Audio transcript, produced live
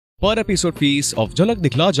per episode fees of Jhalak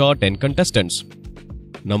Dikhhla Jaa 10 contestants.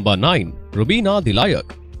 Number 9. Rubina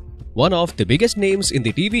Dilayak. One of the biggest names in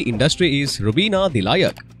the TV industry is Rubina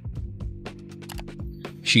Dilayak.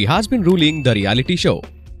 She has been ruling the reality show.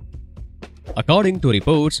 According to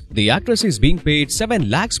reports, the actress is being paid 7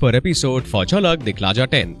 lakhs per episode for Jhalak Dikhhla Jaa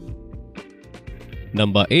 10.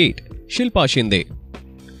 Number 8. Shilpa Shinde.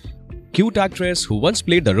 Cute actress who once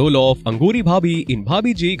played the role of Anguri Bhabhi in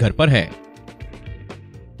Bhabhi Ji Ghar Par Hai.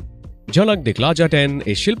 Jhalak Dikhhla Jaa 10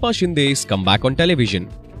 is Shilpa Shinde's comeback on television.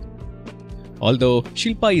 Although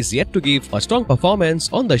Shilpa is yet to give a strong performance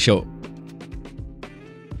on the show.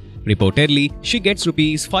 Reportedly, she gets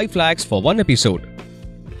rupees 5 lakhs for one episode.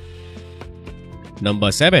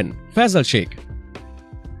 Number 7. Faisal Sheikh.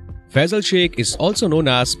 Faisal Sheikh is also known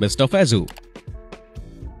as Mr. Faizu.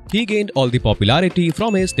 He gained all the popularity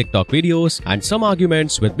from his TikTok videos and some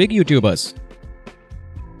arguments with big YouTubers.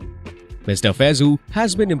 Mr. Faizu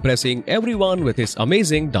has been impressing everyone with his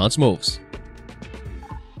amazing dance moves.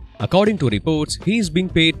 According to reports, he is being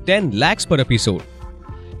paid 10 lakhs per episode.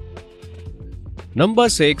 Number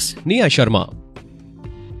 6. Neha Sharma.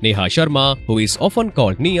 Neha Sharma, who is often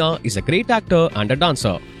called Nia, is a great actor and a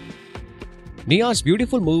dancer. Neha's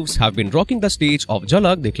beautiful moves have been rocking the stage of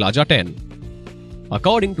Jhalak Dikhhla Jaa 10.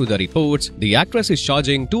 According to the reports, the actress is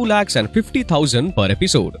charging 2,50,000 per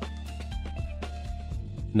episode.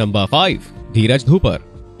 Number 5. Dheeraj Dhupar.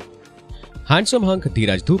 Handsome hunk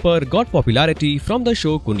Dheeraj Dhupar got popularity from the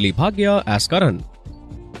show Kundli Bhagya as Karan.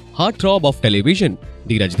 Heartthrob of television,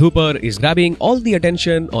 Dheeraj Dhupar is grabbing all the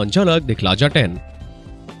attention on Jhalak Dikhhla Jaa 10.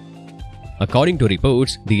 According to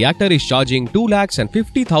reports, the actor is charging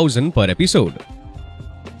 2,50,000 per episode.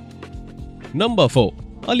 Number 4.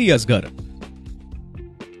 Ali Asghar.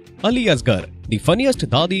 Ali Asghar, the funniest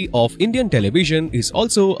dadi of Indian television, is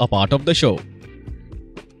also a part of the show.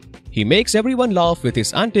 He makes everyone laugh with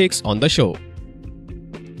his antics on the show.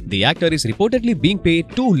 The actor is reportedly being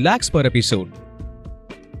paid 2 lakhs per episode.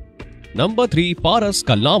 Number 3. Paras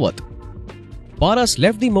Kalnawat. Paras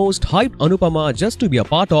left the most hyped Anupama just to be a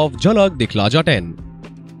part of Jhalak Dikhhla Jaa 10.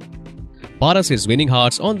 Paras is winning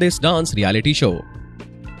hearts on this dance reality show.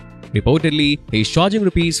 Reportedly, he is charging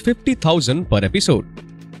rupees 50,000 per episode.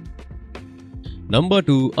 Number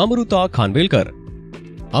 2. Amruta Khanvilkar.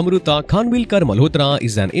 Amruta Khanvilkar Malhotra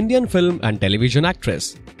is an Indian film and television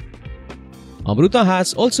actress. Amruta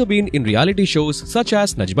has also been in reality shows such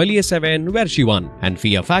as Nach Baliye 7, where she won, and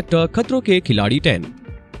Fear Factor Khatron Ke Khiladi 10.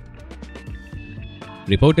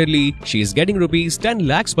 Reportedly, she is getting rupees 10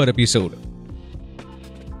 lakhs per episode.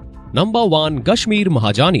 Number 1. Kashmir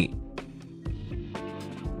Mahajani.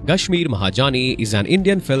 Kashmir Mahajani is an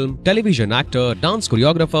Indian film, television actor, dance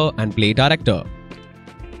choreographer and play director.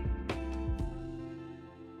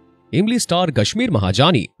 Imli star Kashmir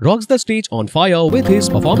Mahajani rocks the stage on fire with his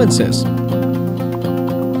performances.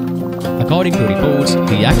 According to reports,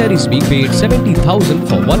 the actor is being paid 70,000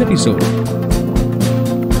 for one episode.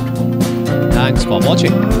 Thanks for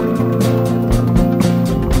watching.